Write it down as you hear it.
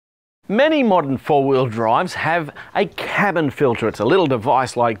Many modern four-wheel drives have a cabin filter. It's a little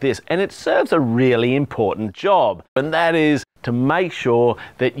device like this, and it serves a really important job, and that is to make sure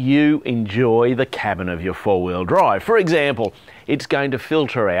that you enjoy the cabin of your four-wheel drive. For example, it's going to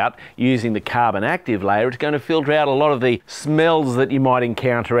filter out, using the carbon active layer, it's going to filter out a lot of the smells that you might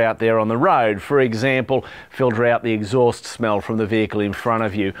encounter out there on the road. For example, filter out the exhaust smell from the vehicle in front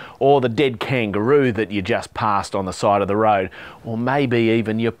of you, or the dead kangaroo that you just passed on the side of the road, or maybe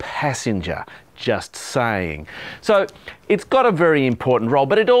even your passenger. Just saying. So it's got a very important role,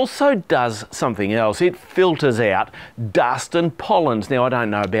 but it also does something else. It filters out dust and pollens. Now, I don't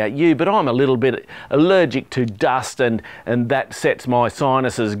know about you, but I'm a little bit allergic to dust, and that sets my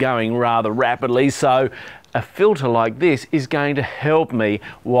sinuses going rather rapidly. So a filter like this is going to help me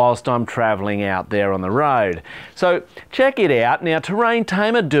whilst I'm travelling out there on the road. So check it out. Now,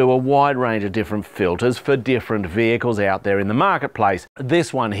 Tamer do a wide range of different filters for different vehicles out there in the marketplace.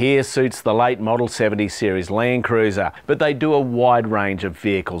 This one here suits the late model 70 series Land Cruiser, but they do a wide range of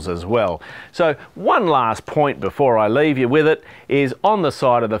vehicles as well. So one last point before I leave you with it is on the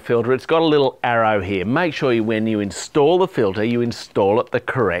side of the filter, it's got a little arrow here. Make sure when you install the filter, you install it the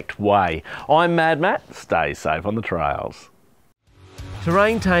correct way. I'm Mad Matt. Stay safe on the trails.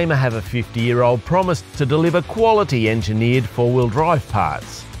 Tamer have a 50-year-old promise to deliver quality engineered four-wheel drive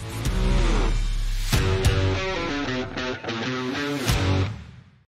parts.